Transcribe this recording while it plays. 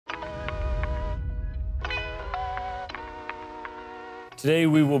Today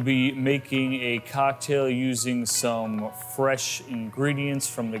we will be making a cocktail using some fresh ingredients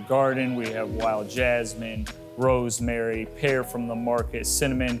from the garden. We have wild jasmine, rosemary, pear from the market,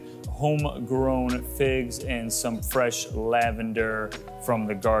 cinnamon, homegrown figs, and some fresh lavender from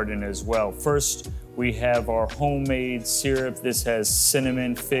the garden as well. First, we have our homemade syrup. This has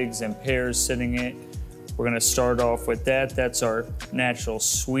cinnamon, figs, and pears sitting in it. We're gonna start off with that. That's our natural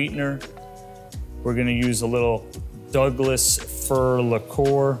sweetener. We're gonna use a little Douglas fir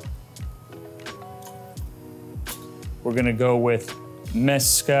liqueur. We're gonna go with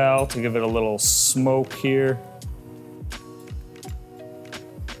Mescal to give it a little smoke here.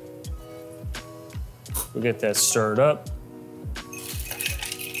 We'll get that stirred up.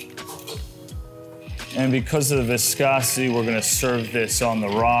 And because of the viscosity, we're gonna serve this on the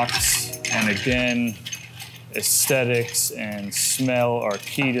rocks. And again, aesthetics and smell are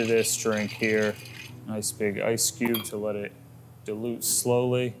key to this drink here. Nice big ice cube to let it dilute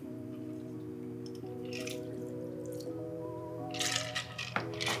slowly.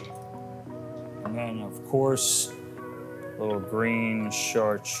 And then, of course, a little green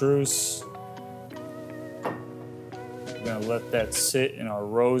chartreuse. We're gonna let that sit in our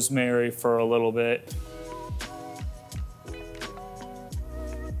rosemary for a little bit.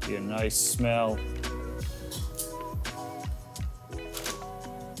 Be a nice smell.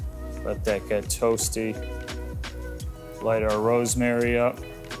 Let that get toasty. Light our rosemary up.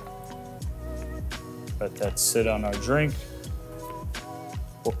 Let that sit on our drink.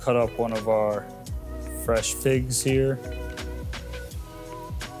 We'll cut up one of our fresh figs here.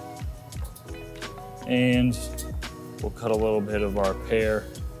 And we'll cut a little bit of our pear.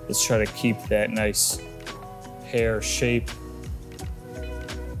 Let's try to keep that nice pear shape.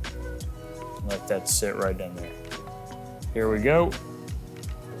 Let that sit right in there. Here we go.